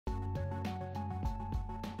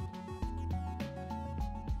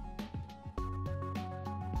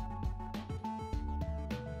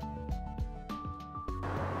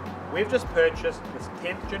We've just purchased this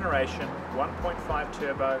 10th generation 1.5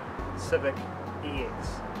 turbo Civic EX.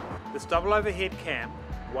 This double overhead cam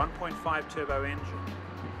 1.5 turbo engine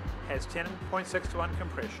has 10.6 to 1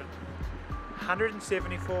 compression,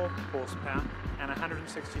 174 horsepower and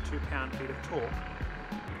 162 pound-feet of torque.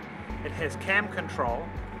 It has cam control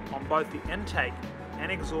on both the intake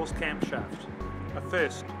and exhaust camshaft, a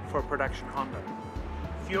first for a production Honda.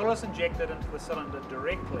 Fuel is injected into the cylinder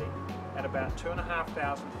directly at about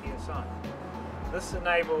 2,500 psi. This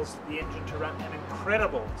enables the engine to run an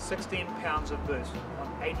incredible 16 pounds of boost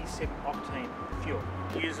on 87 octane fuel.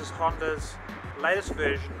 It uses Honda's latest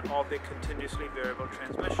version of their continuously variable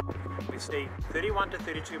transmission. We see 31 to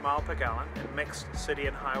 32 mile per gallon in mixed city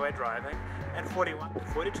and highway driving and 41 to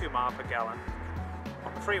 42 mile per gallon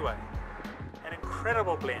on the freeway. An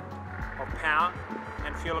incredible blend of power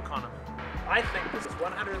and fuel economy. I think this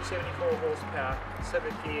 174 horsepower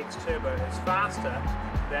Civic EX Turbo is faster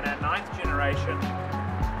than our 9th generation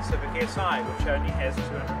Civic Si, which only has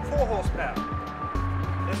 204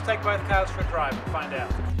 horsepower. Let's take both cars for a drive and find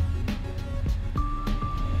out.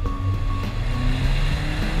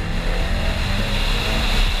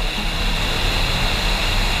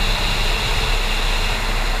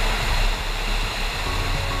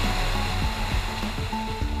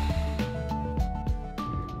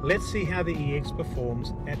 Let's see how the EX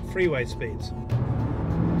performs at freeway speeds.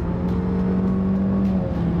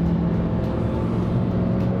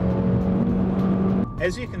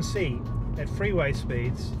 As you can see, at freeway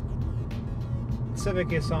speeds, Civic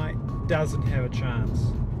Si doesn't have a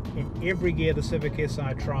chance. In every gear the Civic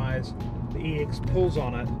Si tries, the EX pulls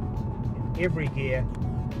on it. In every gear,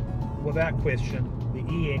 without question,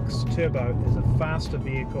 the EX Turbo is a faster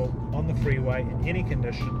vehicle on the freeway in any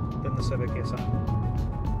condition than the Civic Si.